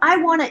 I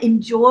want to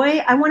enjoy.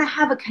 I want to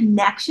have a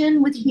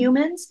connection with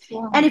humans.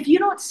 Yeah. And if you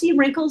don't see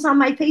wrinkles on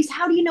my face,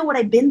 how do you know what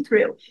I've been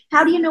through?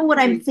 How do you know what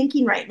I'm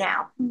thinking right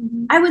now?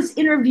 I was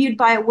interviewed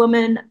by a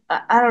woman,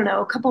 I don't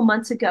know, a couple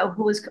months ago,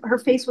 her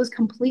face was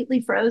completely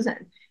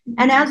frozen.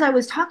 And as I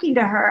was talking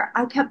to her,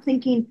 I kept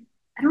thinking,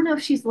 I don't know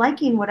if she's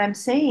liking what I'm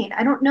saying.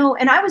 I don't know.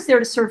 And I was there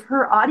to serve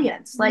her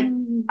audience. Like,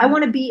 I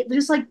want to be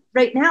just like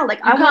right now. Like,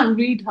 I can't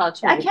read her.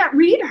 I can't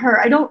read her.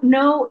 I don't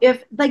know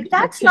if, like,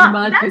 that's not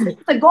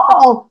the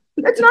goal.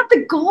 That's not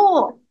the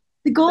goal.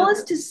 The goal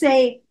is to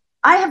say,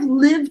 I have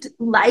lived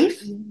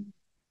life.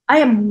 I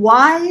am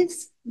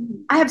wise.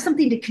 I have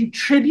something to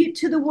contribute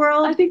to the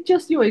world. I think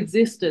just your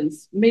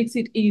existence makes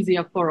it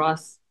easier for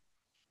us.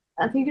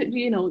 I think,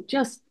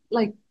 just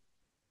like,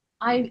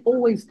 I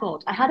always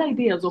thought, I had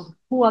ideas of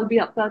who I'll be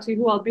at 30,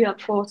 who I'll be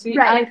at 40.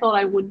 Right. I thought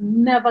I would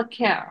never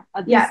care.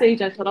 At this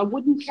age, I thought I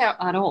wouldn't care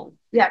at all.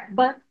 Yeah.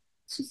 But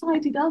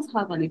society does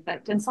have an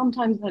effect. And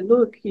sometimes I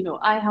look,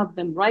 I have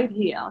them right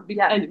here.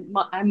 And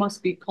I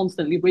must be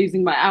constantly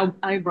raising my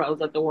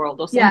eyebrows at the world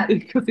or something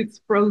because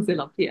it's frozen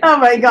up here. Oh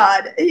my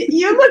God.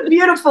 You look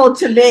beautiful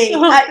to me.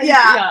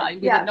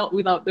 Not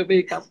without the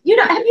makeup. Have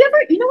you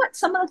ever, what,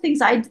 some of the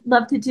things I'd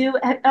love to do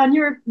on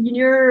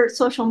your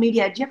social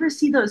media, do you ever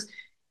see those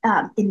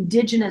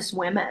indigenous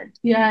women?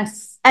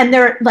 Yes. And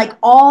they're like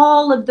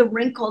all of the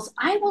wrinkles.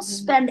 I will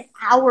spend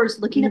hours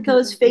looking at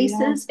those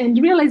faces. And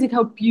you realize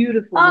how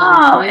beautiful.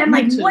 And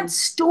like, what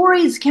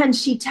stories can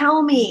she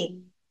tell me?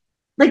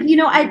 Like,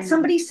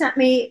 somebody sent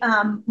me,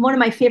 one of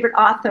my favorite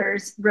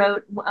authors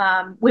wrote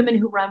Women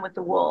Who Run with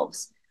the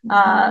Wolves,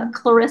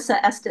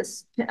 Clarissa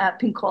Estes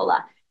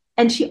Pincola.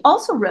 And she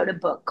also wrote a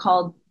book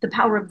called The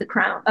Power of the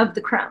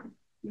Crown.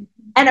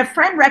 And a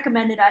friend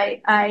recommended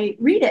I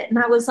read it. And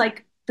I was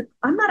like,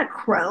 I'm not a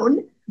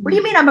crone. What do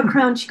you mean I'm a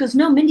crone? She goes,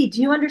 no, Mindy,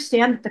 do you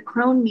understand that the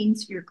crone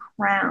means your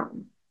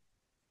crown?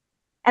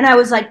 And I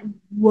was like,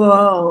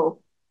 whoa.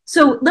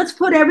 So let's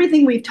put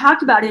everything we've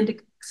talked about into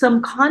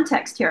some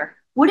context here.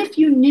 What if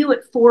you knew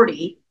at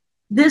 40,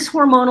 this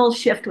hormonal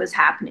shift was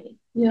happening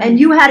and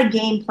you had a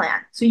game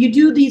plan? So you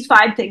do these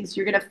 5 things.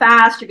 You're going to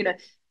fast. You're going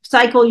to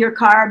cycle your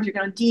carbs. You're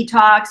going to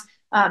detox.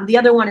 The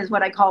other one is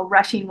what I call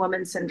rushing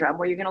woman syndrome,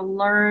 where you're going to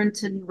learn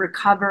to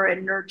recover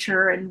and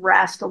nurture and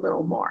rest a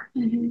little more.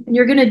 And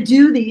you're going to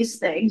do these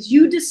things.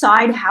 You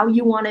decide how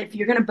you want it, if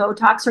you're going to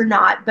Botox or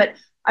not. But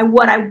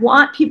what I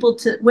want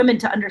women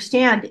to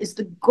understand is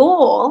the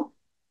goal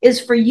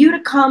is for you to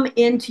come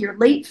into your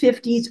late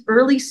 50s,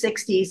 early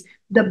 60s,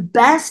 the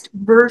best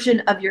version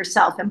of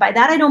yourself. And by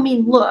that, I don't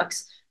mean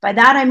looks. By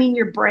that, I mean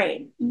your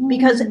brain.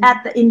 Because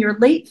in your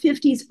late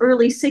 50s,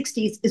 early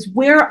 60s is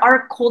where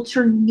our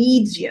culture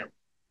needs you.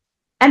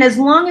 And as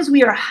long as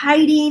we are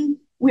hiding,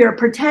 we are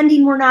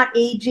pretending we're not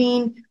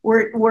aging,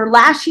 we're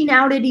lashing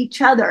out at each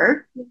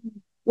other,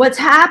 what's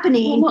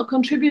happening? We're not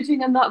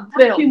contributing, and that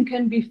vacuum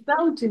can be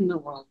felt in the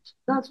world.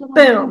 That's what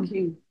I'm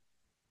thinking.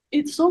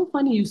 It's so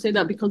funny you say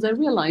that, because I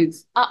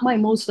realize at my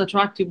most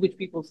attractive, which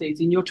people say is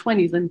in your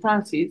 20s and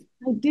 30s,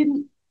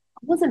 I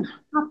wasn't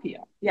happier.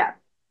 Yeah.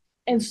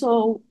 And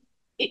so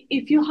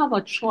if you have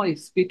a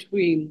choice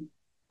between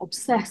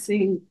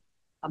obsessing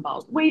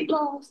about weight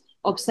loss,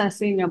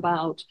 obsessing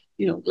about,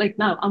 like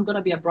now I'm going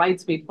to be a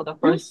bridesmaid for the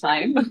first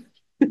time.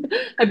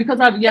 And because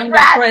I have younger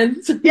Congrats.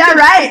 friends. Yeah,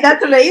 right.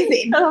 That's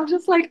amazing. And I'm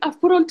just like, I've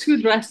put on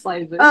 2 dress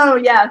sizes. Oh,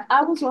 yeah.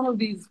 I was one of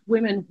these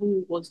women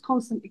who was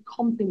constantly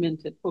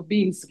complimented for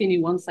being skinny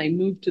once I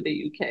moved to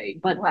the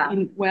UK. But Wow.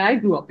 where I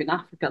grew up in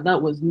Africa,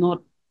 that was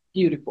not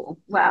beautiful.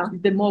 Wow.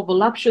 The more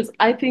voluptuous,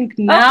 I think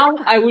now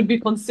I would be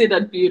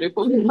considered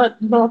beautiful,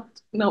 but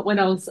not when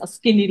I was a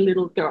skinny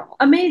little girl.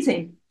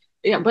 Amazing.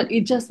 Yeah, but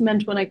it just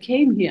meant when I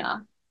came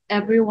here,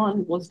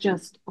 everyone was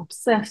just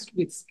obsessed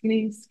with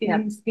skinny,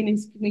 skinny, skinny,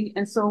 skinny.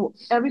 And so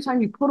every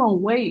time you put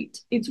on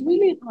weight, it's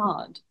really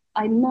hard.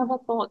 I never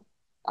thought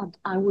that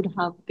I would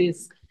have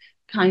this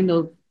kind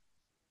of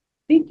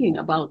thinking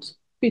about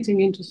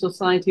fitting into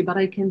society, but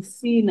I can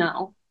see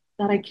now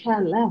that I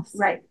care less.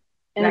 Right.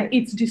 And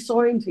it's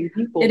disorienting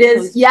people. It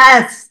is.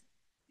 Yes.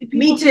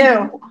 Me too.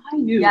 Who are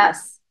you?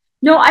 Yes.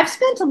 No, I've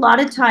spent a lot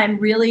of time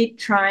really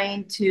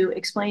trying to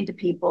explain to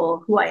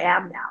people who I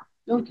am now.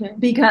 Okay.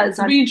 Because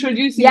I'm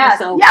reintroducing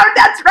yourself. Yeah,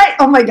 that's right.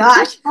 Oh my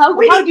gosh. How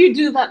do you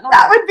do that now?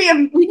 That would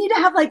be we need to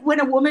have like when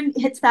a woman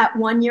hits that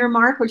 1 year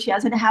mark where she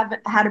hasn't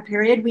had a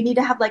period, we need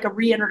to have like a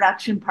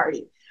reintroduction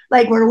party.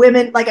 Like where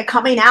women like a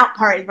coming out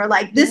party. We're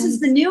like, this is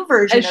the new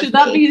version. And should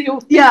that be your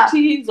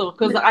 50s or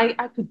because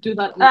I could do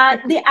that.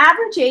 The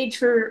average age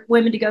for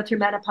women to go through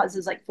menopause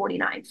is like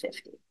 49,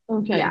 50.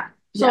 Okay. Yeah.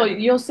 So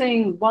you're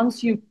saying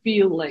once you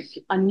feel like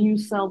a new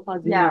self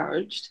has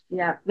emerged,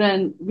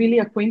 then really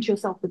acquaint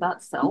yourself with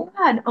that self.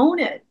 Yeah, and own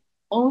it.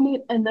 Own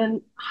it. And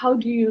then how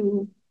do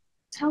you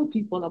tell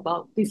people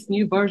about this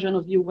new version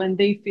of you when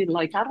they feel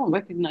like, I don't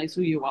recognize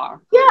who you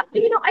are? Yeah,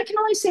 I can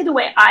only say the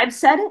way I've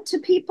said it to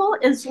people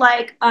is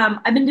like,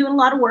 I've been doing a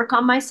lot of work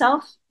on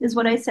myself, is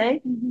what I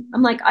say.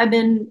 I'm like, I've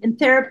been in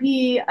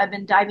therapy, I've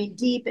been diving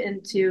deep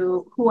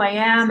into who I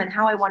am and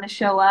how I want to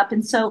show up.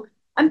 And so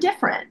I'm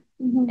different.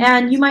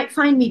 And you might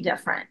find me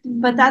different,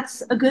 but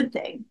that's a good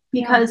thing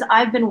because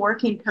I've been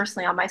working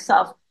personally on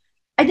myself.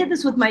 I did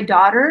this with my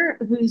daughter,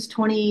 who's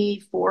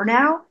 24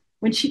 now.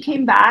 When she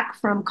came back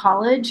from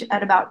college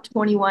at about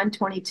 21,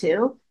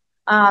 22,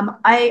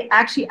 I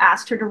actually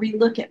asked her to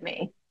relook at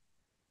me.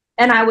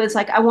 And I was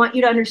like, I want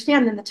you to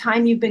understand in the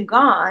time you've been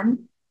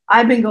gone,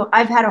 I've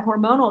had a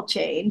hormonal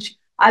change.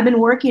 I've been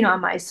working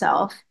on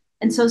myself.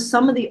 And so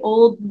some of the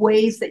old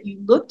ways that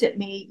you looked at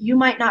me, you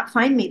might not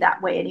find me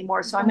that way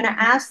anymore. So I'm going to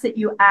ask that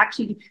you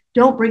actually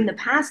don't bring the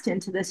past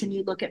into this and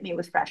you look at me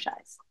with fresh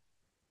eyes.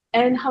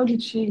 And how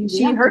did she?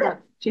 She heard it.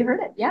 She heard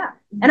it. Yeah.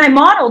 And I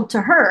modeled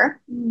to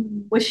her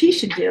what she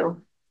should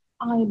do.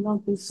 I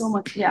love this so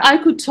much. Yeah. I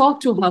could talk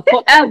to her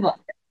forever.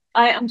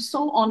 I am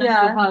so honored to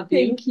have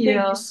you. Thank you.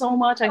 Thank you so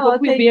much. I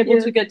hope we'll be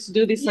able to get to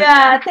do this.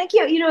 Yeah, thank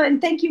you.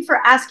 And thank you for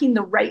asking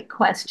the right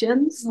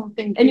questions. Oh,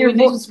 thank and you. And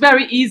it's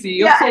very easy.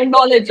 You're so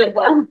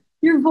knowledgeable.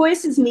 Your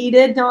voice is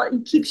needed.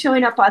 Don't keep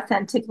showing up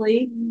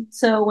authentically.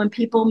 So when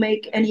people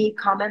make any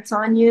comments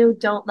on you,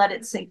 don't let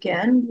it sink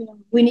in. Yeah.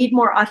 We need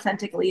more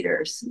authentic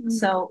leaders.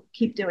 So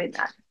keep doing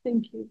that.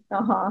 Thank you.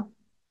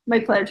 My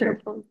pleasure.